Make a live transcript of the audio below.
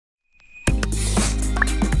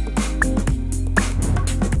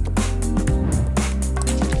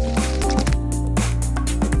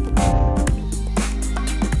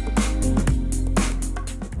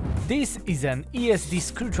is an ESD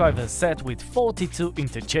screwdriver set with 42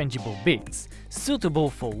 interchangeable bits, suitable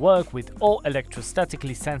for work with all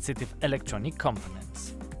electrostatically sensitive electronic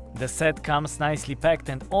components. The set comes nicely packed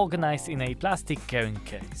and organized in a plastic carrying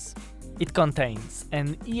case. It contains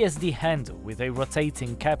an ESD handle with a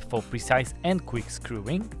rotating cap for precise and quick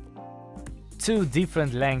screwing, 2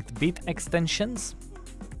 different length bit extensions,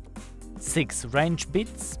 6 wrench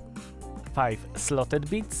bits, 5 slotted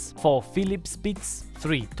bits, 4 Phillips bits,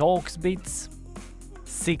 3 Torx bits,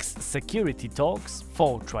 6 security Torx,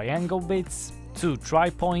 4 triangle bits, 2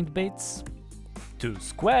 tri-point bits, 2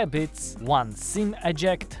 square bits, 1 seam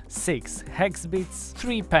eject, 6 hex bits,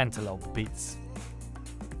 3 pentalobe bits.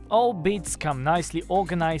 All bits come nicely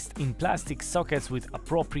organized in plastic sockets with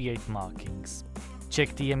appropriate markings.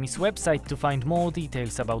 Check TME's website to find more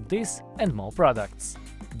details about this and more products.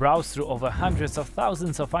 Browse through over hundreds of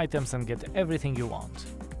thousands of items and get everything you want.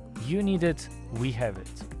 You need it, we have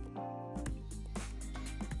it.